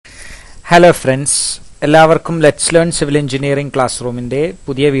Hello friends, എല്ലാവർക്കും let's learn civil engineering class റൂമിന്റെ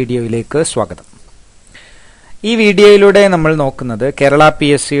പുതിയ വീഡിയോയിലേക്ക് സ്വാഗതം. ഈ വീഡിയോയിലൂടെ നമ്മൾ നോക്കുന്നത് കേരള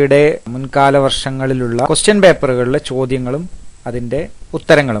PSCയുടെ മുൻകാല വർഷങ്ങളിലുള്ള ക്വസ്റ്റ്യൻ പേപ്പറുകളിലെ ചോദ്യങ്ങളും അതിന്റെ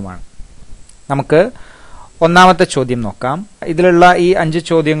ഉത്തരങ്ങളുമാണ്. നമുക്ക് ഒന്നാമത്തെ ചോദ്യം നോക്കാം. ഇതിലുള്ള ഈ 5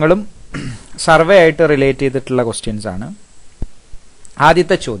 ചോദ്യങ്ങളും സർവേ ആയിട്ട് റിലേറ്റ് ചെയ്തിട്ടുള്ള ക്വസ്റ്റ്യൻസ് ആണ്.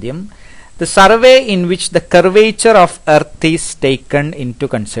 ആദ്യത്തെ ചോദ്യം, the survey in which the curvature of earth is taken into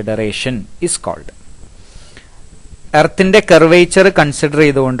consideration is called. എർത്തിന്റെ curvature consider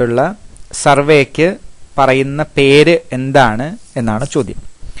ചെയ്തുകൊണ്ടുള്ള സർവേക്ക് പറയുന്ന പേര് എന്താണ് എന്നാണ് ചോദ്യം.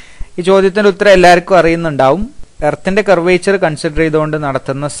 ഈ ചോദ്യത്തിന്റെ ഉത്തരം എല്ലാവർക്കും അറിയുന്നുണ്ടാവും. എർത്തിന്റെ കർവേച്ചർ കൺസിഡർ ചെയ്തുകൊണ്ട്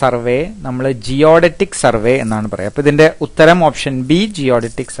നടത്തുന്ന സർവേ നമ്മൾ ജിയോഡറ്റിക് സർവേ എന്നാണ് പറയുക. അപ്പൊ ഇതിന്റെ ഉത്തരം ഓപ്ഷൻ ബി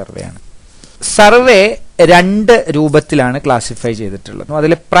ജിയോഡറ്റിക് സർവേ ആണ്. സർവേ 2 രൂപത്തിലാണ് ക്ലാസിഫൈ ചെയ്തിട്ടുള്ളത്.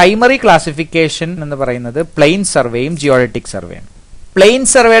 അതിൽ പ്രൈമറി ക്ലാസിഫിക്കേഷൻ എന്ന് പറയുന്നത് പ്ലെയിൻ സർവേയും ജിയോഡറ്റിക് സർവേയും. പ്ലെയിൻ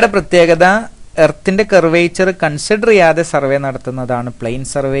സർവേയുടെ പ്രത്യേകത എർത്തിന്റെ കർവേച്ചർ കൺസിഡർ ചെയ്യാതെ സർവേ നടത്തുന്നതാണ് പ്ലെയിൻ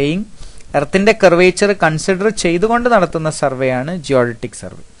സർവേയിങ്. എർത്തിന്റെ കർവേച്ചർ കൺസിഡർ ചെയ്തുകൊണ്ട് നടത്തുന്ന സർവേയാണ് ജിയോഡറ്റിക്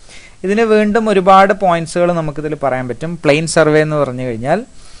സർവേ. ഇതിന് വീണ്ടും ഒരുപാട് പോയിന്റ്സുകൾ നമുക്കിതിൽ പറയാൻ പറ്റും. പ്ലെയിൻ സർവേ എന്ന് പറഞ്ഞു കഴിഞ്ഞാൽ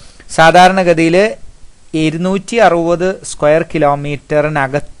സാധാരണഗതിയിൽ 260 സ്ക്വയർ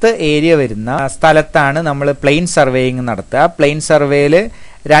കിലോമീറ്ററിനകത്ത് ഏരിയ വരുന്ന സ്ഥലത്താണ് നമ്മൾ പ്ലെയിൻ സർവേയിങ് നടത്തുക. പ്ലെയിൻ സർവേയിൽ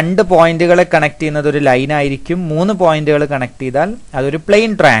 2 പോയിന്റുകളെ കണക്ട് ചെയ്യുന്നത് ഒരു ലൈൻ ആയിരിക്കും. 3 പോയിന്റുകൾ കണക്ട് ചെയ്താൽ അതൊരു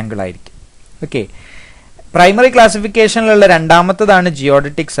പ്ലെയിൻ ട്രയാങ്കിൾ ആയിരിക്കും. Okay, primary ക്ലാസിഫിക്കേഷനിലുള്ള രണ്ടാമത്തതാണ്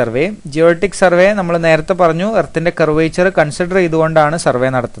geodetic survey. Geodetic survey നമ്മൾ നേരത്തെ പറഞ്ഞു, എർത്തിന്റെ കർവേച്ചർ കൺസിഡർ ചെയ്തുകൊണ്ടാണ്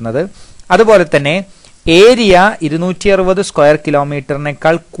സർവേ നടത്തുന്നത്. അതുപോലെ തന്നെ ഏരിയ 260 സ്ക്വയർ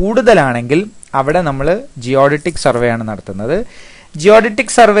കിലോമീറ്ററിനേക്കാൾ കൂടുതലാണെങ്കിൽ അവിടെ നമ്മൾ ജിയോഡറ്റിക് സർവേ ആണ് നടത്തുന്നത്.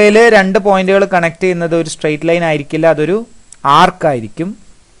 ജിയോഡറ്റിക് സർവേയിൽ 2 പോയിന്റുകൾ കണക്ട് ചെയ്യുന്നത് ഒരു സ്ട്രെയിറ്റ് ലൈൻ ആയിരിക്കില്ല, അതൊരു ആർക്ക് ആയിരിക്കും.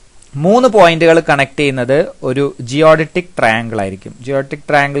 3 പോയിന്റുകൾ കണക്ട് ചെയ്യുന്നത് ഒരു ജിയോഡറ്റിക് ട്രയാങ്കിൾ ആയിരിക്കും. ജിയോഡറ്റിക്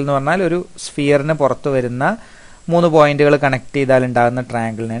ട്രയാങ്കിൾ എന്ന് പറഞ്ഞാൽ ഒരു സ്ഫിയറിന് പുറത്ത് വരുന്ന 3 പോയിന്റുകൾ കണക്ട് ചെയ്താൽ ഉണ്ടാകുന്ന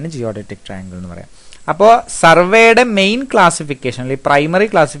ട്രയാങ്കിളിനാണ് ജിയോഡറ്റിക് ട്രയാങ്കിൾ എന്ന് പറയാം. അപ്പോൾ സർവേയുടെ മെയിൻ ക്ലാസിഫിക്കേഷൻ, അല്ലെങ്കിൽ പ്രൈമറി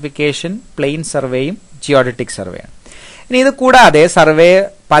ക്ലാസിഫിക്കേഷൻ പ്ലെയിൻ സർവേയും ജിയോഡറ്റിക് സർവേയാണ്. ഇനി ഇത് കൂടാതെ സർവേ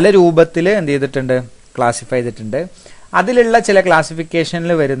പല രൂപത്തിൽ എന്ത് ചെയ്തിട്ടുണ്ട്, ക്ലാസിഫൈ ചെയ്തിട്ടുണ്ട്. അതിലുള്ള ചില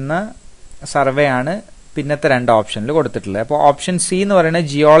ക്ലാസിഫിക്കേഷനിൽ വരുന്ന സർവേ ആണ് പിന്നത്തെ 2 ഓപ്ഷനിൽ കൊടുത്തിട്ടുള്ളത്. അപ്പോൾ ഓപ്ഷൻ സി എന്ന് പറയുന്നത്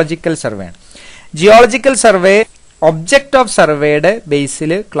ജിയോളജിക്കൽ സർവേ ആണ്. ജിയോളജിക്കൽ സർവേ ഒബ്ജക്റ്റ് ഓഫ് സർവേയുടെ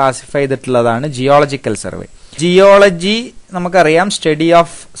ബേസിൽ ക്ലാസിഫൈ ചെയ്തിട്ടുള്ളതാണ് ജിയോളജിക്കൽ സർവേ. ജിയോളജി നമുക്കറിയാം സ്റ്റഡി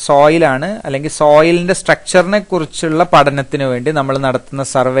ഓഫ് സോയിൽ ആണ്, അല്ലെങ്കിൽ സോയിലിന്റെ സ്ട്രക്ചറിനെ കുറിച്ചുള്ള പഠനത്തിന് വേണ്ടി നമ്മൾ നടത്തുന്ന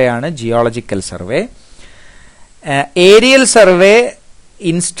സർവേ ആണ് geological survey. Aerial survey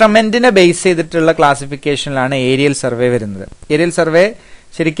ഇൻസ്ട്രുമെന്റിനെ base ചെയ്തിട്ടുള്ള ക്ലാസിഫിക്കേഷനിലാണ് ഏരിയൽ സർവേ വരുന്നത്. ഏരിയൽ സർവേ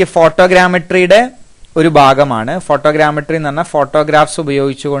ശരിക്കും ഫോട്ടോഗ്രാമെട്രിയുടെ ഒരു ഭാഗമാണ്. ഫോട്ടോഗ്രാമെട്രി എന്ന് പറഞ്ഞാൽ ഫോട്ടോഗ്രാഫ്സ്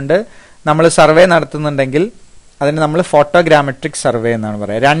ഉപയോഗിച്ചുകൊണ്ട് നമ്മൾ സർവേ നടത്തുന്നുണ്ടെങ്കിൽ അതിന് നമ്മൾ ഫോട്ടോഗ്രാമെട്രിക് സർവേ എന്നാണ്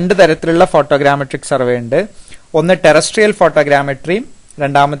പറയുക. 2 തരത്തിലുള്ള ഫോട്ടോഗ്രാമെട്രിക് സർവേ ഉണ്ട്. ഒന്ന് ടെറസ്ട്രിയൽ ഫോട്ടോഗ്രാമെട്രിയും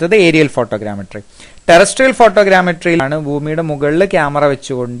രണ്ടാമത്തേത് ഏരിയൽ ഫോട്ടോഗ്രാമെട്രി. ടെറസ്ട്രിയൽ ഫോട്ടോഗ്രാമെട്രിയിലാണ് ഭൂമിയുടെ മുകളിൽ ക്യാമറ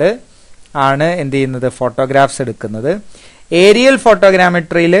വെച്ചുകൊണ്ട് ആണ് എന്ത് ചെയ്യുന്നത്, ഫോട്ടോഗ്രാഫ്സ് എടുക്കുന്നത്. ഏരിയൽ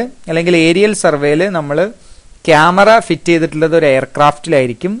ഫോട്ടോഗ്രാമെട്രിയിൽ അല്ലെങ്കിൽ ഏരിയൽ സർവേയിൽ നമ്മൾ ക്യാമറ ഫിറ്റ് ചെയ്തിട്ടുള്ളത് ഒരു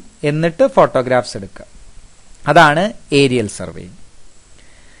എയർക്രാഫ്റ്റിലായിരിക്കും, എന്നിട്ട് ഫോട്ടോഗ്രാഫ്സ് എടുക്കുക. അതാണ് ഏരിയൽ സർവേ.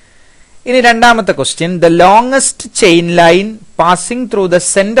 ഇനി രണ്ടാമത്തെ question, the longest chain line passing through the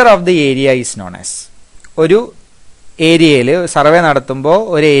centre of the area is known as. ഒരു ഏരിയയിൽ സർവേ നടത്തുമ്പോൾ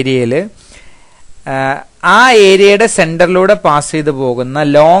ഒരു ഏരിയയിൽ ആ ഏരിയയുടെ സെന്ററിലൂടെ പാസ് ചെയ്തു പോകുന്ന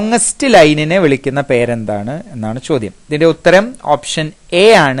ലോങ്സ്റ്റ് ലൈനിനെ വിളിക്കുന്ന പേരെന്താണ് എന്നാണ് ചോദ്യം. ഇതിന്റെ ഉത്തരം ഓപ്ഷൻ എ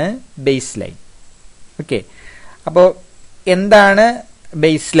ആണ്, ബേസ് ലൈൻ. ഓക്കെ, അപ്പോൾ എന്താണ്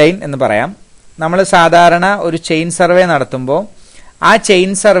ബേസ് ലൈൻ എന്ന് പറയാം. നമ്മൾ സാധാരണ ഒരു ചെയിൻ സർവേ നടത്തുമ്പോൾ ആ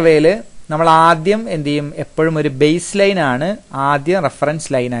ചെയിൻ സർവേയിൽ നമ്മൾ ആദ്യം എന്ത് ചെയ്യും, എപ്പോഴും ഒരു ബേസ് ലൈൻ ആണ് ആദ്യം റെഫറൻസ്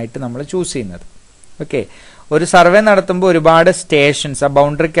ലൈനായിട്ട് നമ്മൾ ചൂസ് ചെയ്യുന്നത്. ഓക്കെ, ഒരു സർവേ നടത്തുമ്പോൾ ഒരുപാട് സ്റ്റേഷൻസ്, ആ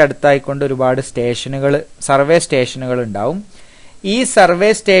ബൗണ്ടറിക്ക് അടുത്തായിക്കൊണ്ട് ഒരുപാട് സ്റ്റേഷനുകൾ, സർവേ സ്റ്റേഷനുകൾ ഉണ്ടാവും. ഈ സർവേ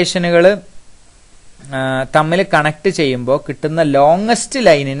സ്റ്റേഷനുകൾ തമ്മിൽ കണക്ട് ചെയ്യുമ്പോൾ കിട്ടുന്ന ലോങ്സ്റ്റ്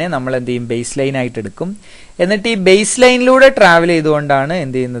ലൈനിനെ നമ്മൾ എന്ത് ചെയ്യും, ബേസ് ലൈൻ ആയിട്ട് എടുക്കും. എന്നിട്ട് ഈ ബേസ് ലൈനിലൂടെ ട്രാവൽ ചെയ്തുകൊണ്ടാണ്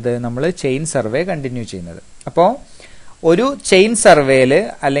എന്ത് ചെയ്യുന്നത്, നമ്മൾ ചെയിൻ സർവേ കണ്ടിന്യൂ ചെയ്യുന്നത്. അപ്പോൾ ഒരു ചെയിൻ സർവേയിൽ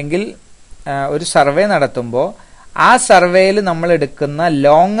അല്ലെങ്കിൽ ഒരു സർവേ നടത്തുമ്പോൾ ആ സർവേയിൽ നമ്മൾ എടുക്കുന്ന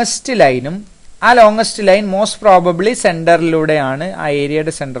ലോങ്സ്റ്റ് ലൈനും, ആ ലോങ്സ്റ്റ് ലൈൻ മോസ്റ്റ് പ്രോബബ്ലി സെന്ററിലൂടെയാണ്, ആ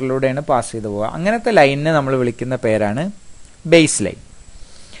ഏരിയയുടെ സെന്ററിലൂടെയാണ് പാസ് ചെയ്തു പോവുക. അങ്ങനത്തെ ലൈനിനെ നമ്മൾ വിളിക്കുന്ന പേരാണ് ബേസ് ലൈൻ.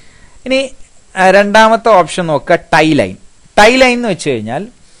 ഇനി രണ്ടാമത്തെ ഓപ്ഷൻ നോക്കുക, ടൈ ലൈൻ. ടൈ ലൈൻ എന്ന് വെച്ച് കഴിഞ്ഞാൽ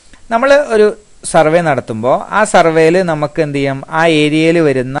നമ്മൾ ഒരു സർവേ നടത്തുമ്പോൾ ആ സർവേയിൽ നമുക്ക് എന്ത് ചെയ്യാം, ആ ഏരിയയിൽ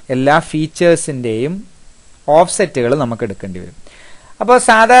വരുന്ന എല്ലാ ഫീച്ചേഴ്സിന്റെയും ഓഫ്സെറ്റുകൾ നമുക്ക് എടുക്കേണ്ടി വരും. അപ്പോൾ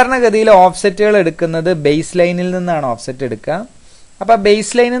സാധാരണഗതിയിൽ ഓഫ്സെറ്റുകൾ എടുക്കുന്നത് ബേസ് ലൈനിൽ നിന്നാണ് ഓഫ്സെറ്റ് എടുക്കുക. അപ്പോൾ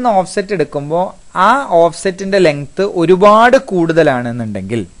ബേസ് ലൈനിൽ നിന്ന് ഓഫ്സെറ്റ് എടുക്കുമ്പോൾ ആ ഓഫ്സെറ്റിന്റെ ലെങ്ത് ഒരുപാട്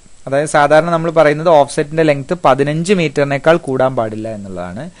കൂടുതലാണെന്നുണ്ടെങ്കിൽ, അതായത് സാധാരണ നമ്മൾ പറയുന്നത് ഓഫ്സെറ്റിന്റെ ലെങ്ത് 15 മീറ്ററിനേക്കാൾ കൂടാൻ പാടില്ല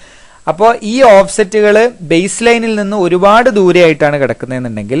എന്നുള്ളതാണ്. അപ്പോൾ ഈ ഓഫ്സെറ്റുകൾ ബേസ് ലൈനിൽ നിന്ന് ഒരുപാട് ദൂരെയായിട്ടാണ്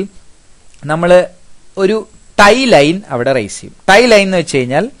കിടക്കുന്നതെന്നുണ്ടെങ്കിൽ നമ്മൾ ഒരു ടൈ ലൈൻ അവിടെ റേസ് ചെയ്യും. ടൈ ലൈൻ എന്ന് വെച്ച്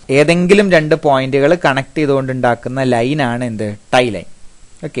കഴിഞ്ഞാൽ ഏതെങ്കിലും രണ്ട് പോയിന്റുകൾ കണക്ട് ചെയ്തുകൊണ്ട് ഉണ്ടാക്കുന്ന ലൈനാണ് എന്ത്, ടൈ ലൈൻ.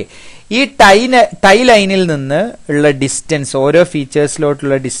 ഓക്കെ, ഈ ടൈ ലൈനിൽ നിന്ന് ഉള്ള ഡിസ്റ്റൻസ്, ഓരോ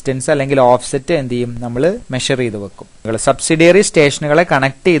ഫീച്ചേഴ്സിലോട്ടുള്ള ഡിസ്റ്റൻസ് അല്ലെങ്കിൽ ഓഫ്സെറ്റ് എന്ത് ചെയ്യും, നമ്മൾ മെഷർ ചെയ്ത് വെക്കും. സബ്സിഡിയറി സ്റ്റേഷനുകളെ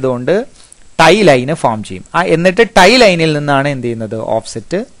കണക്ട് ചെയ്തുകൊണ്ട് ടൈ ലൈന് ഫോം ചെയ്യും. എന്നിട്ട് ടൈ ലൈനിൽ നിന്നാണ് എന്ത് ചെയ്യുന്നത്,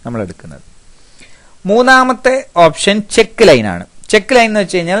 ഓഫ്സെറ്റ് നമ്മൾ എടുക്കുന്നത്. മൂന്നാമത്തെ ഓപ്ഷൻ ചെക്ക് ലൈനാണ്. ചെക്ക് ലൈൻ എന്ന്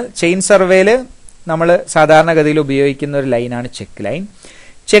വെച്ച് കഴിഞ്ഞാൽ ചെയിൻ സർവേയിൽ നമ്മൾ സാധാരണഗതിയിൽ ഉപയോഗിക്കുന്ന ഒരു ലൈനാണ് ചെക്ക് ലൈൻ.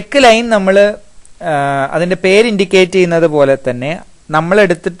 ചെക്ക് ലൈൻ നമ്മൾ അതിന്റെ പേര് ഇൻഡിക്കേറ്റ് ചെയ്യുന്നത് പോലെ തന്നെ നമ്മൾ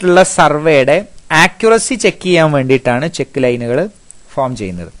എടുത്തിട്ടുള്ള സർവേയുടെ ആക്യുറസി ചെക്ക് ചെയ്യാൻ വേണ്ടിയിട്ടാണ് ചെക്ക് ലൈനുകൾ ഫോം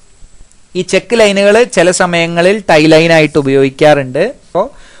ചെയ്യുന്നത്. ഈ ചെക്ക് ലൈനുകൾ ചില സമയങ്ങളിൽ ടൈ ലൈനായിട്ട് ഉപയോഗിക്കാറുണ്ട്. അപ്പോൾ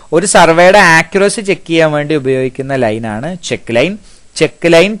ഒരു സർവേയുടെ ആക്യുറസി ചെക്ക് ചെയ്യാൻ വേണ്ടി ഉപയോഗിക്കുന്ന ലൈനാണ് check line.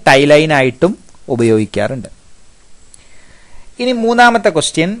 Check line tie ലൈനായിട്ടും ഉപയോഗിക്കാറുണ്ട്. ഇനി മൂന്നാമത്തെ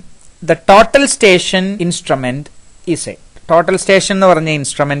question, the total station instrument is A. Total station എന്ന് പറഞ്ഞ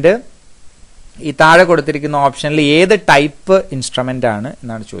ഇൻസ്ട്രുമെന്റ് ഈ താഴെ കൊടുത്തിരിക്കുന്ന ഓപ്ഷനിൽ ഏത് ടൈപ്പ് ഇൻസ്ട്രുമെന്റ് ആണ്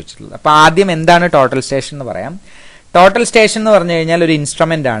എന്നാണ് ചോദിച്ചിട്ടുള്ളത്. അപ്പൊ ആദ്യം എന്താണ് ടോട്ടൽ സ്റ്റേഷൻ എന്ന് പറയാം. ടോട്ടൽ സ്റ്റേഷൻ എന്ന് പറഞ്ഞു കഴിഞ്ഞാൽ ഒരു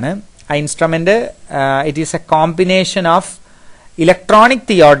ഇൻസ്ട്രുമെന്റ് ആണ്. ആ instrument it is A combination of electronic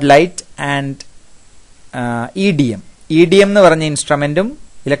theodolite and EDM. EDM എന്ന് പറഞ്ഞ ഇൻസ്ട്രുമെന്റും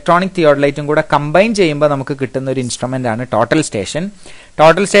ഇലക്ട്രോണിക് തിയോഡലൈറ്റും കൂടെ കമ്പൈൻ ചെയ്യുമ്പോൾ നമുക്ക് കിട്ടുന്ന ഒരു ഇൻസ്ട്രുമെന്റ് ആണ് ടോട്ടൽ സ്റ്റേഷൻ.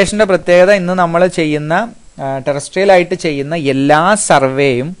 ടോട്ടൽ സ്റ്റേഷന്റെ പ്രത്യേകത, ഇന്ന് നമ്മൾ ചെയ്യുന്ന ടെറസ്ട്രിയൽ ആയിട്ട് ചെയ്യുന്ന എല്ലാ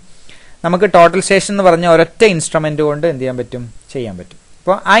സർവേയും നമുക്ക് ടോട്ടൽ സ്റ്റേഷൻ എന്ന് പറഞ്ഞ ഒരൊറ്റ ഇൻസ്ട്രുമെന്റ് കൊണ്ട് എന്ത് ചെയ്യാൻ പറ്റും, ചെയ്യാൻ പറ്റും.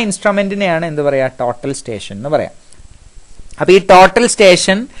 അപ്പോൾ ആ ഇൻസ്ട്രുമെന്റിനെയാണ് എന്ത് പറയാ, ടോട്ടൽ സ്റ്റേഷൻ എന്ന് പറയാം. അപ്പൊ ഈ ടോട്ടൽ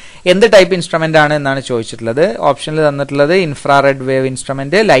സ്റ്റേഷൻ എന്ത് ടൈപ്പ് ഇൻസ്ട്രുമെന്റ് ആണ് എന്നാണ് ചോദിച്ചിട്ടുള്ളത്. ഓപ്ഷനിൽ തന്നിട്ടുള്ളത് infrared wave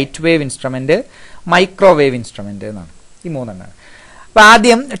instrument, light wave instrument, microwave instrument എന്നാണ്. ഈ മൂന്നെണ്ണമാണ്. അപ്പൊ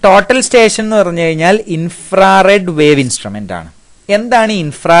ആദ്യം ടോട്ടൽ സ്റ്റേഷൻ എന്ന് പറഞ്ഞു കഴിഞ്ഞാൽ ഇൻഫ്രാറെഡ് വേവ് ഇൻസ്ട്രുമെന്റ് ആണ്. എന്താണ് ഈ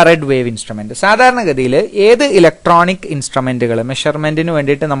ഇൻഫ്രാറെഡ് വേവ് ഇൻസ്ട്രുമെന്റ്? സാധാരണഗതിയിൽ ഏത് ഇലക്ട്രോണിക് ഇൻസ്ട്രുമെന്റുകൾ, മെഷർമെന്റിന്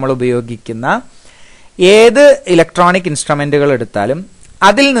വേണ്ടിയിട്ട് നമ്മൾ ഉപയോഗിക്കുന്ന ഏത് ഇലക്ട്രോണിക് ഇൻസ്ട്രുമെന്റുകൾ എടുത്താലും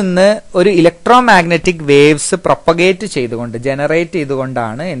അതിൽ നിന്ന് ഒരു ഇലക്ട്രോ മാഗ്നറ്റിക് വേവ്സ് പ്രൊപ്പഗേറ്റ് ചെയ്തുകൊണ്ട്, ജനറേറ്റ്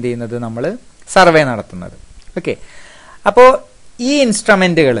ചെയ്തുകൊണ്ടാണ് എന്ത് ചെയ്യുന്നത്, നമ്മൾ സർവേ നടത്തുന്നത്. ഓക്കെ, അപ്പോൾ ഈ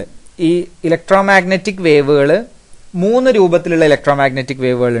ഇൻസ്ട്രുമെന്റുകൾ, ഈ ഇലക്ട്രോ മാഗ്നറ്റിക് വേവുകൾ, 3 രൂപത്തിലുള്ള ഇലക്ട്രോ മാഗ്നറ്റിക്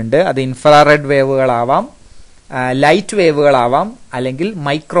വേവുകൾ ഉണ്ട്. അത് ഇൻഫ്രാറെഡ് വേവുകളാവാം, ലൈറ്റ് വേവുകളാവാം, അല്ലെങ്കിൽ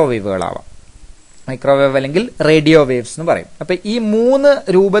മൈക്രോവേവുകളാവാം. മൈക്രോവേവ് അല്ലെങ്കിൽ റേഡിയോ വേവ്സ് എന്ന് പറയും. അപ്പൊ ഈ 3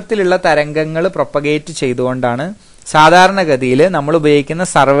 രൂപത്തിലുള്ള തരംഗങ്ങൾ പ്രൊപ്പഗേറ്റ് ചെയ്തുകൊണ്ടാണ് സാധാരണഗതിയിൽ നമ്മൾ ഉപയോഗിക്കുന്ന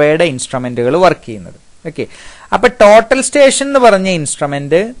സർവേയുടെ ഇൻസ്ട്രുമെന്റുകൾ വർക്ക് ചെയ്യുന്നത്. ഓക്കെ, അപ്പൊ ടോട്ടൽ സ്റ്റേഷൻ എന്ന് പറഞ്ഞ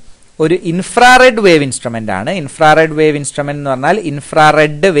ഇൻസ്ട്രുമെന്റ് ഒരു ഇൻഫ്രാറെഡ് വേവ് ഇൻസ്ട്രുമെന്റ് ആണ്. ഇൻഫ്രാറെഡ് വേവ് ഇൻസ്ട്രുമെന്റ് എന്ന് പറഞ്ഞാൽ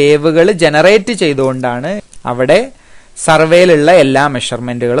ഇൻഫ്രാറെഡ് വേവുകൾ ജനറേറ്റ് ചെയ്തുകൊണ്ടാണ് അവിടെ സർവേയിലുള്ള എല്ലാ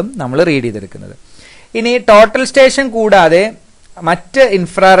മെഷർമെന്റുകളും നമ്മൾ റീഡ് ചെയ്തെടുക്കുന്നത്. ഇനി ടോട്ടൽ സ്റ്റേഷൻ കൂടാതെ മറ്റ്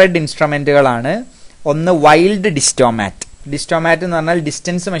ഇൻഫ്രാറെഡ് ഇൻസ്ട്രുമെന്റുകളാണ്. ഒന്ന് വൈൽഡ് ഡിസ്റ്റോമാറ്റ്. ഡിസ്റ്റോമാറ്റ് എന്ന് പറഞ്ഞാൽ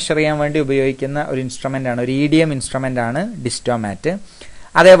ഡിസ്റ്റൻസ് മെഷർ ചെയ്യാൻ വേണ്ടി ഉപയോഗിക്കുന്ന ഒരു ഇൻസ്ട്രുമെന്റ് ആണ്, ഒരു EDM ഇൻസ്ട്രുമെന്റ് ആണ് ഡിസ്റ്റോമാറ്റ്.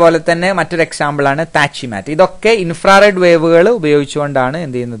 അതേപോലെ തന്നെ മറ്റൊരു എക്സാമ്പിൾ ആണ് താച്ചിമാറ്റ്. ഇതൊക്കെ ഇൻഫ്രാറെഡ് വേവുകൾ ഉപയോഗിച്ചുകൊണ്ടാണ്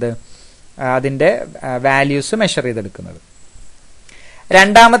എന്ത് ചെയ്യുന്നത്, അതിന്റെ വാല്യൂസ് മെഷർ ചെയ്തെടുക്കുന്നത്.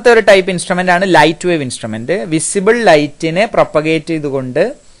 രണ്ടാമത്തെ ഒരു ടൈപ്പ് ഇൻസ്ട്രുമെന്റ് ആണ് light wave instrument. Visible ലൈറ്റിനെ propagate ചെയ്തുകൊണ്ട്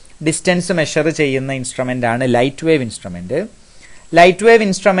ഡിസ്റ്റൻസ് മെഷർ ചെയ്യുന്ന ഇൻസ്ട്രുമെന്റ് ആണ് light wave instrument. Light wave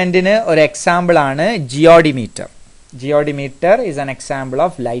ഇൻസ്ട്രുമെന്റിന് ഒരു എക്സാമ്പിൾ ആണ് geodimeter. Geodimeter is an example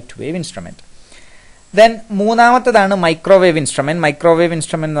of light wave instrument. Then മൂന്നാമത്തേതാണ് microwave instrument. Microwave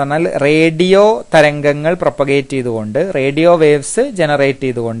instrument എന്ന് പറഞ്ഞാൽ റേഡിയോ തരംഗങ്ങൾ propagate ചെയ്തുകൊണ്ട്, റേഡിയോ വേവ്സ് ജനറേറ്റ്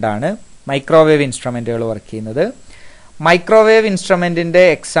ചെയ്തുകൊണ്ടാണ് മൈക്രോവേവ് ഇൻസ്ട്രുമെന്റുകൾ വർക്ക് ചെയ്യുന്നത്. മൈക്രോവേവ് ഇൻസ്ട്രുമെന്റിന്റെ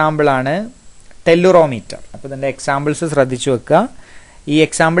എക്സാമ്പിൾ ആണ് ടെല്ലുറോമീറ്റർ. അപ്പൊ ഇതിന്റെ എക്സാമ്പിൾസ് ശ്രദ്ധിച്ചു വെക്കുക. ഈ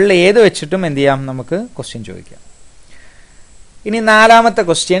എക്സാമ്പിളിൽ ഏത് വെച്ചിട്ടും എന്ത് ചെയ്യാം, നമുക്ക് ക്വസ്റ്റ്യൻ ചോദിക്കാം. ഇനി നാലാമത്തെ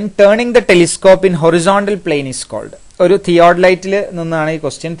question, turning the telescope in horizontal plane is called. ഒരു തിയോഡലൈറ്റിൽ നിന്നാണ് ഈ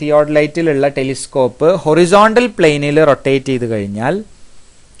ക്വസ്റ്റ്യൻ. തിയോഡലൈറ്റിലുള്ള ടെലിസ്കോപ്പ് ഹൊറിസോണ്ടൽ പ്ലെയിനിൽ റൊട്ടേറ്റ് ചെയ്ത് കഴിഞ്ഞാൽ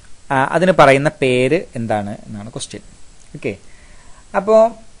അതിന് പറയുന്ന പേര് എന്താണ് എന്നാണ് ക്വസ്റ്റ്യൻ. ഓക്കെ, അപ്പോൾ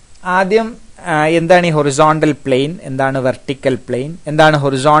ആദ്യം എന്താണ് ഈ ഹൊറിസോണ്ടൽ പ്ലെയിൻ, എന്താണ് വെർട്ടിക്കൽ പ്ലെയിൻ, എന്താണ്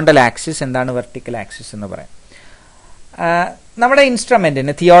ഹൊറിസോണ്ടൽ ആക്സിസ്, എന്താണ് വെർട്ടിക്കൽ ആക്സിസ് എന്ന് പറയാം. നമ്മുടെ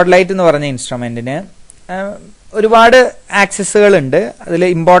ഇൻസ്ട്രുമെന്റിന്, തിയോഡലൈറ്റ് എന്ന് പറഞ്ഞ ഇൻസ്ട്രുമെന്റിന് ഒരുപാട് ആക്സിസുകൾ ഉണ്ട്. അതിൽ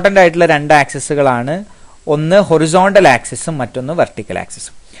ഇമ്പോർട്ടൻ്റ് ആയിട്ടുള്ള 2 ആക്സിസുകളാണ്. ഒന്ന് ഹൊറിസോണ്ടൽ ആക്സിസും മറ്റൊന്ന് വെർട്ടിക്കൽ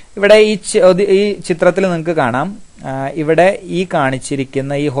ആക്സിസും. ഇവിടെ ഈ ചിത്രത്തിൽ നിങ്ങൾക്ക് കാണാം, ഇവിടെ ഈ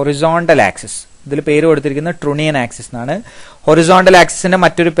കാണിച്ചിരിക്കുന്ന ഈ ഹൊറിസോണ്ടൽ ആക്സിസ്, ഇതിൽ പേര് കൊടുത്തിരിക്കുന്നത് ട്രുണിയൻ ആക്സിസ് എന്നാണ്. ഹൊറിസോണ്ടൽ ആക്സിസിന്റെ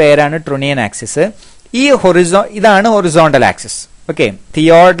മറ്റൊരു പേരാണ് ട്രുണിയൻ ആക്സിസ്. ഇതാണ് ഹൊറിസോണ്ടൽ ആക്സിസ്. ഓക്കെ,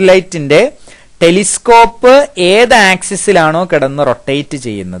 തിയോഡലൈറ്റിന്റെ ടെലിസ്കോപ്പ് ഏത് ആക്സിസിലാണോ കിടന്ന് റൊട്ടേറ്റ്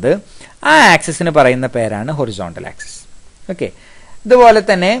ചെയ്യുന്നത് ആ ആക്സിസിന് പറയുന്ന പേരാണ് ഹൊറിസോണ്ടൽ ആക്സിസ്. ഓക്കെ, ഇതുപോലെ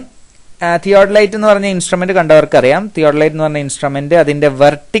തന്നെ തിയോഡലൈറ്റ് എന്ന് പറഞ്ഞ ഇൻസ്ട്രുമെന്റ് കണ്ടവർക്കറിയാം. തിയോഡലൈറ്റ് എന്ന് പറഞ്ഞ ഇൻസ്ട്രുമെന്റ് അതിന്റെ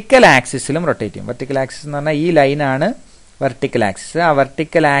വെർട്ടിക്കൽ ആക്സിസിലും റൊട്ടേറ്റ് ചെയ്യും. വെർട്ടിക്കൽ ആക്സിസ് എന്ന് പറഞ്ഞാൽ ഈ ലൈനാണ് വെർട്ടിക്കൽ ആക്സിസ്. ആ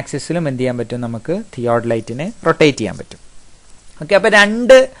വെർട്ടിക്കൽ ആക്സിസിലും എന്ത് ചെയ്യാൻ പറ്റും, നമുക്ക് തിയോഡലൈറ്റിനെ റൊട്ടേറ്റ് ചെയ്യാൻ പറ്റും. ഓക്കെ, അപ്പൊ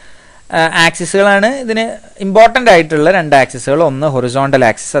രണ്ട് ആക്സിസുകളാണ് ഇതിന് ഇമ്പോർട്ടന്റ് ആയിട്ടുള്ള രണ്ട് ആക്സിസുകൾ. ഒന്ന് ഹൊറിസോണ്ടൽ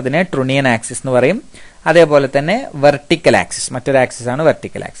ആക്സിസ്, അതിനെ ട്രുണിയൻ ആക്സിസ് എന്ന് പറയും. അതേപോലെ തന്നെ വെർട്ടിക്കൽ ആക്സിസ്, മറ്റൊരു ആക്സിസ് ആണ്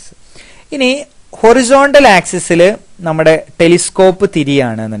വെർട്ടിക്കൽ ആക്സിസ്. ഇനി ഹൊറിസോണ്ടൽ ആക്സിസിൽ നമ്മുടെ ടെലിസ്കോപ്പ്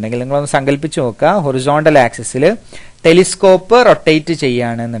തിരിയാണെന്നുണ്ടെങ്കിൽ നിങ്ങളൊന്ന് സങ്കല്പിച്ച് നോക്കുക. ഹൊറിസോണ്ടൽ ആക്സിസിൽ ടെലിസ്കോപ്പ് റൊട്ടേറ്റ്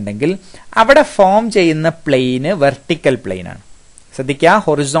ചെയ്യുകയാണെന്നുണ്ടെങ്കിൽ അവിടെ ഫോം ചെയ്യുന്ന പ്ലെയിന് വെർട്ടിക്കൽ പ്ലെയിൻ ആണ്. ശ്രദ്ധിക്കുക,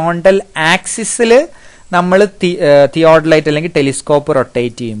 ഹൊറിസോണ്ടൽ ആക്സിസിൽ നമ്മൾ തിയോഡലൈറ്റ് അല്ലെങ്കിൽ ടെലിസ്കോപ്പ്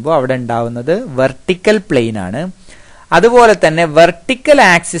റൊട്ടേറ്റ് ചെയ്യുമ്പോൾ അവിടെ ഉണ്ടാവുന്നത് വെർട്ടിക്കൽ പ്ലെയിൻ ആണ്. അതുപോലെ തന്നെ വെർട്ടിക്കൽ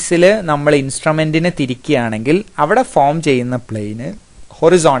ആക്സിസിൽ നമ്മൾ ഇൻസ്ട്രുമെന്റിനെ തിരിക്കുകയാണെങ്കിൽ അവിടെ ഫോം ചെയ്യുന്ന പ്ലെയിന്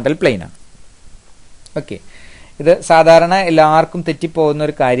ഹൊറിസോണ്ടൽ പ്ലെയിൻ ആണ്. ഓക്കെ, ഇത് സാധാരണ എല്ലാവർക്കും തെറ്റിപ്പോകുന്ന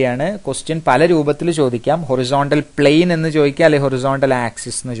ഒരു കാര്യമാണ്. ക്വസ്റ്റ്യൻ പല രൂപത്തിൽ ചോദിക്കാം. ഹൊറിസോണ്ടൽ പ്ലെയിൻ എന്ന് ചോദിക്കാം, അല്ലെങ്കിൽ ഹൊറിസോണ്ടൽ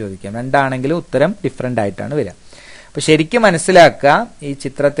ആക്സിസ് എന്ന് ചോദിക്കാം. രണ്ടാണെങ്കിലും ഉത്തരം ഡിഫറെന്റ് ആയിട്ടാണ് വരിക. അപ്പൊ ശരിക്കും മനസ്സിലാക്കുക, ഈ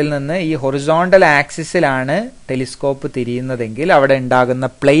ചിത്രത്തിൽ നിന്ന് ഈ ഹൊറിസോണ്ടൽ ആക്സിസിലാണ് ടെലിസ്കോപ്പ് തിരിയുന്നതെങ്കിൽ അവിടെ ഉണ്ടാകുന്ന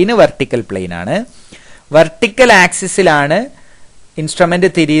പ്ലെയിന് വെർട്ടിക്കൽ പ്ലെയിൻ ആണ്. വെർട്ടിക്കൽ ആക്സിസിലാണ് ഇൻസ്ട്രുമെന്റ്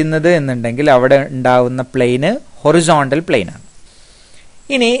തിരിയുന്നത് എന്നുണ്ടെങ്കിൽ അവിടെ ഉണ്ടാകുന്ന പ്ലെയിന് ഹൊറിസോണ്ടൽ പ്ലെയിൻ ആണ്.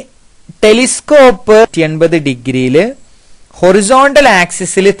 ഇനി ടെലിസ്കോപ്പ് 80 ഡിഗ്രിയിൽ ഹൊറിസോണ്ടൽ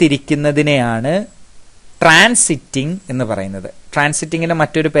ആക്സിസിൽ തിരിക്കുന്നതിനെയാണ് ട്രാൻസിറ്റിംഗ് എന്ന് പറയുന്നത്. ട്രാൻസിറ്റിംഗിന്റെ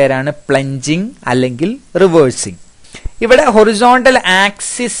മറ്റൊരു പേരാണ് പ്ലഞ്ചിങ് അല്ലെങ്കിൽ റിവേഴ്സിംഗ്. ഇവിടെ ഹൊറിസോണ്ടൽ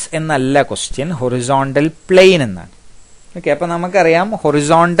ആക്സിസ് എന്നല്ല ക്വസ്റ്റ്യൻ, ഹൊറിസോണ്ടൽ പ്ലെയിൻ എന്നാണ്. ഓക്കെ, അപ്പൊ നമുക്കറിയാം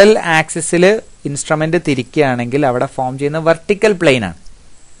ഹൊറിസോണ്ടൽ ആക്സിസിൽ ഇൻസ്ട്രുമെന്റ് തിരിക്കുകയാണെങ്കിൽ അവിടെ ഫോം ചെയ്യുന്ന വെർട്ടിക്കൽ പ്ലെയിൻ ആണ്.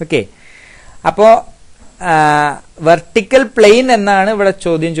 ഓക്കെ, അപ്പോ വെർട്ടിക്കൽ പ്ലെയിൻ എന്നാണ് ഇവിടെ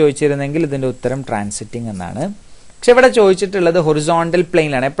ചോദ്യം ചോദിച്ചിരുന്നെങ്കിൽ ഇതിന്റെ ഉത്തരം ട്രാൻസിറ്റിംഗ് എന്നാണ്. പക്ഷെ ഇവിടെ ചോദിച്ചിട്ടുള്ളത് ഹൊറിസോണ്ടൽ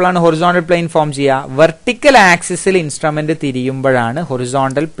പ്ലെയിനിലാണ്. എപ്പോഴാണ് ഹൊറിസോണ്ടൽ പ്ലെയിൻ ഫോം ചെയ്യുക? വെർട്ടിക്കൽ ആക്സിസിൽ ഇൻസ്ട്രുമെന്റ് തിരിയുമ്പോഴാണ്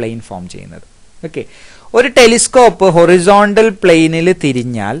ഹൊറിസോണ്ടൽ പ്ലെയിൻ ഫോം ചെയ്യുന്നത്. ഓക്കെ, ഒരു ടെലിസ്കോപ്പ് ഹൊറിസോണ്ടൽ പ്ലെയിനിൽ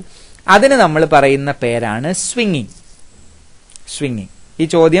തിരിഞ്ഞാൽ അതിന് നമ്മൾ പറയുന്ന പേരാണ് സ്വിങ്ങിങ്. സ്വിങ്ങിങ്. ഈ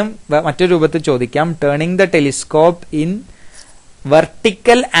ചോദ്യം മറ്റൊരു രൂപത്തിൽ ചോദിക്കാം, turning the telescope in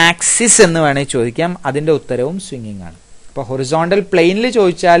vertical axis എന്ന് വേണമെങ്കിൽ ചോദിക്കാം. അതിന്റെ ഉത്തരവും സ്വിങ്ങിങ് ആണ്. അപ്പൊ ഹൊറിസോണ്ടൽ പ്ലെയിനിൽ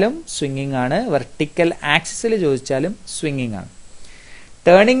ചോദിച്ചാലും സ്വിങ്ങിങ് ആണ്, വെർട്ടിക്കൽ ആക്സിസിൽ ചോദിച്ചാലും സ്വിങ്ങിങ് ആണ്.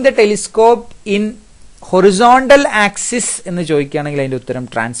 Turning the telescope in horizontal axis എന്ന് ചോദിക്കുകയാണെങ്കിൽ അതിന്റെ ഉത്തരം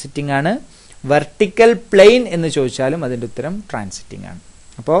ട്രാൻസിറ്റിംഗ് ആണ്. വെർട്ടിക്കൽ പ്ലെയിൻ എന്ന് ചോദിച്ചാലും അതിന്റെ ഉത്തരം ട്രാൻസിറ്റിംഗ് ആണ്.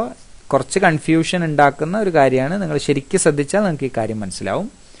 അപ്പോൾ കുറച്ച് കൺഫ്യൂഷൻ ഉണ്ടാക്കുന്ന ഒരു കാര്യമാണ്. നിങ്ങൾ ശരിക്കും ശ്രദ്ധിച്ചാൽ നിങ്ങൾക്ക് ഈ കാര്യം മനസ്സിലാവും.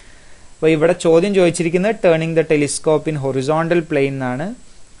 അപ്പോൾ ഇവിടെ ചോദ്യം ചോദിച്ചിരിക്കുന്നത് turning the telescope in horizontal plane എന്നാണ്.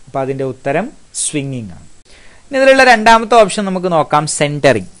 അപ്പോൾ അതിന്റെ ഉത്തരം സ്വിങ്ങിങ് ആണ്. ഇനി ഇതിലുള്ള രണ്ടാമത്തെ ഓപ്ഷൻ നമുക്ക് നോക്കാം,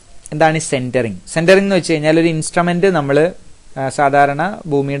 സെന്ററിങ്. എന്താണ് ഈ സെന്ററിങ്? സെന്ററിങ് എന്ന് വെച്ച് കഴിഞ്ഞാൽ ഒരു ഇൻസ്ട്രുമെന്റ് നമ്മൾ സാധാരണ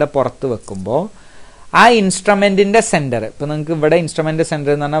ഭൂമിയുടെ പുറത്ത് വെക്കുമ്പോൾ ആ ഇൻസ്ട്രുമെന്റിന്റെ സെന്റർ, ഇപ്പൊ നിങ്ങൾക്ക് ഇവിടെ ഇൻസ്ട്രുമെന്റ്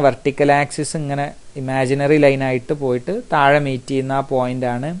സെന്റർ എന്ന് പറഞ്ഞാൽ വെർട്ടിക്കൽ ആക്സിസ് ഇങ്ങനെ ഇമാജിനറി ലൈനായിട്ട് പോയിട്ട് താഴെ മീറ്റ് ചെയ്യുന്ന ആ പോയിന്റ്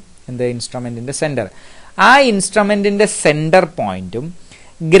ആണ് എന്ത്, ഇൻസ്ട്രുമെന്റിന്റെ സെന്റർ. ആ ഇൻസ്ട്രുമെന്റിന്റെ സെന്റർ പോയിന്റും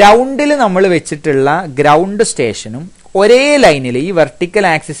ഗ്രൗണ്ടിൽ നമ്മൾ വെച്ചിട്ടുള്ള ഗ്രൗണ്ട് സ്റ്റേഷനും ഒരേ ലൈനിൽ, ഈ വെർട്ടിക്കൽ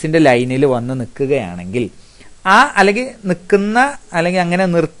ആക്സിസിന്റെ ലൈനിൽ വന്ന് നിൽക്കുകയാണെങ്കിൽ ആ അല്ലെങ്കിൽ നിൽക്കുന്ന അല്ലെങ്കിൽ അങ്ങനെ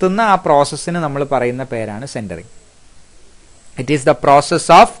നിർത്തുന്ന ആ പ്രോസസ്സിന് നമ്മൾ പറയുന്ന പേരാണ് centring. It is the process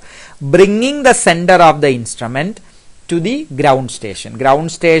of bringing the centre of the instrument to the ground station.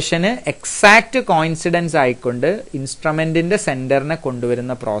 Ground station exact coincidence ആയിക്കൊണ്ട് ഇൻസ്ട്രുമെന്റിന്റെ സെന്ററിനെ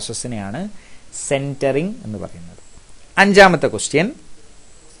കൊണ്ടുവരുന്ന പ്രോസസ്സിനെയാണ് സെന്ററിങ് എന്ന് പറയുന്നത്. അഞ്ചാമത്തെ ക്വസ്റ്റ്യൻ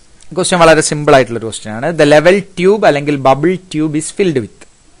വളരെ സിമ്പിൾ ആയിട്ടുള്ള ഒരു ക്വസ്റ്റ്യൻ ആണ്. ദ ലെവൽ ട്യൂബ് അല്ലെങ്കിൽ bubble tube is filled with.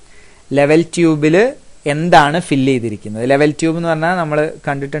 Level ട്യൂബിൽ എന്താണ് ഫില്ല് ചെയ്തിരിക്കുന്നത്? ലെവൽ ട്യൂബ് എന്ന് പറഞ്ഞാൽ നമ്മൾ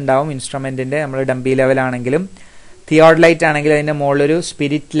കണ്ടിട്ടുണ്ടാവും ഇൻസ്ട്രുമെന്റിന്റെ, നമ്മൾ ഡംബി ലെവൽ ആണെങ്കിലും തിയോഡലൈറ്റ് ആണെങ്കിലും അതിന്റെ മുകളിലൊരു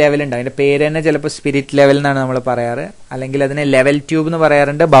സ്പിരിറ്റ് ലെവൽ ഉണ്ട്. അതിന്റെ പേര് തന്നെ ചിലപ്പോൾ സ്പിരിറ്റ് ലെവൽ എന്നാണ് നമ്മൾ പറയാറ്, അല്ലെങ്കിൽ അതിനെ ലെവൽ ട്യൂബ് എന്ന്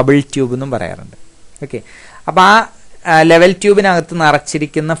പറയാറുണ്ട്, ബബിൾ ട്യൂബ് എന്നും പറയാറുണ്ട്. ഓക്കെ, അപ്പൊ ആ ലെവൽ ട്യൂബിനകത്ത്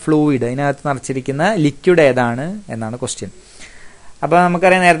നിറച്ചിരിക്കുന്ന ഫ്ലൂയിഡ്, അതിനകത്ത് നിറച്ചിരിക്കുന്ന ലിക്വിഡ് ഏതാണ് എന്നാണ് ക്വസ്റ്റ്യൻ. അപ്പൊ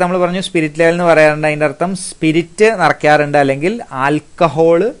നമുക്കറിയാം, നേരത്തെ നമ്മൾ പറഞ്ഞു സ്പിരിറ്റ് ലെവൽ എന്ന് പറയാറുണ്ട്. അതിന്റെ അർത്ഥം സ്പിരിറ്റ് നിറയ്ക്കാറുണ്ട് അല്ലെങ്കിൽ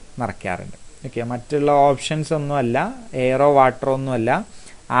ആൽക്കഹോള് നിറയ്ക്കാറുണ്ട്. ഓക്കെ, മറ്റുള്ള ഓപ്ഷൻസ് ഒന്നുമല്ല, എയറോ വാട്ടറോ ഒന്നുമല്ല,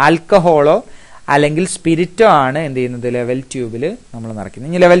 ആൽക്കഹോളോ അല്ലെങ്കിൽ സ്പിരിറ്റോ ആണ് എന്ത് ചെയ്യുന്നത്, ലെവൽ ട്യൂബിൽ നമ്മൾ നിറയ്ക്കുന്നത്.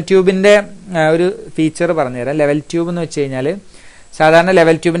 ഇനി ലെവൽ ട്യൂബിന്റെ ഒരു ഫീച്ചർ പറഞ്ഞുതരാം. ലെവൽ ട്യൂബ് എന്ന് വെച്ച് കഴിഞ്ഞാൽ സാധാരണ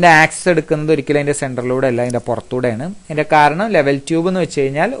ലെവൽ ട്യൂബിന്റെ ആക്സിസ് എടുക്കുന്നത് ഒരിക്കലും അതിന്റെ സെന്ററിലൂടെ അല്ല, അതിന്റെ പുറത്തൂടെയാണ്. അതിന്റെ കാരണം ലെവൽ ട്യൂബ് എന്ന് വെച്ച്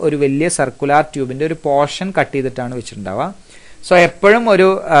കഴിഞ്ഞാൽ ഒരു വലിയ സർക്കുലാർ ട്യൂബിന്റെ ഒരു പോർഷൻ കട്ട് ചെയ്തിട്ടാണ് വെച്ചിട്ടുണ്ടാവുക. സോ എപ്പോഴും ഒരു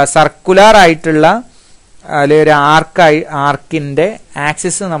സർക്കുലാർ ആയിട്ടുള്ള അല്ലെങ്കിൽ ഒരു ആർക്കിന്റെ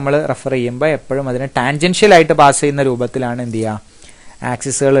ആക്സിസ് നമ്മൾ റെഫർ ചെയ്യുമ്പോൾ എപ്പോഴും അതിനെ ടാൻജൻഷ്യൽ ആയിട്ട് പാസ് ചെയ്യുന്ന രൂപത്തിലാണ് എന്ത് ചെയ്യുക,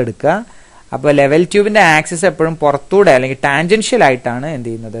 ആക്സിസുകൾ എടുക്കുക. അപ്പോൾ ലെവൽ ട്യൂബിന്റെ ആക്സിസ് എപ്പോഴും പുറത്തൂടെ അല്ലെങ്കിൽ ടാൻജൻഷ്യൽ ആയിട്ടാണ് എന്ത്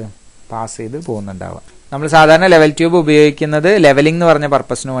ചെയ്യുന്നത്, പാസ് ചെയ്ത് പോകുന്നുണ്ടാവുക. നമ്മൾ സാധാരണ ലെവൽ ട്യൂബ് ഉപയോഗിക്കുന്നത് ലെവലിംഗ് എന്ന് പറഞ്ഞ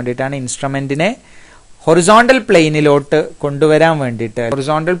പർപ്പസിന് വേണ്ടിയിട്ടാണ്. ഇൻസ്ട്രുമെന്റിനെ ഹൊറിസോണ്ടൽ പ്ലെയിനിലോട്ട് കൊണ്ടുവരാൻ വേണ്ടിയിട്ട്,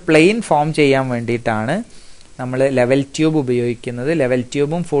 ഹൊറിസോണ്ടൽ പ്ലെയിൻ ഫോം ചെയ്യാൻ വേണ്ടിയിട്ടാണ് നമ്മൾ ലെവൽ ട്യൂബ് ഉപയോഗിക്കുന്നത്. ലെവൽ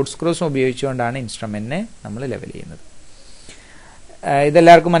ട്യൂബും ഫുഡ് സ്ക്രൂസും ഉപയോഗിച്ചുകൊണ്ടാണ് ഇൻസ്ട്രുമെന്റിനെ നമ്മൾ ലെവൽ ചെയ്യുന്നത്.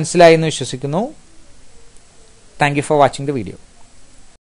 ഇതെല്ലാവർക്കും മനസ്സിലായി എന്ന് വിശ്വസിക്കുന്നു. Thank you for watching the video.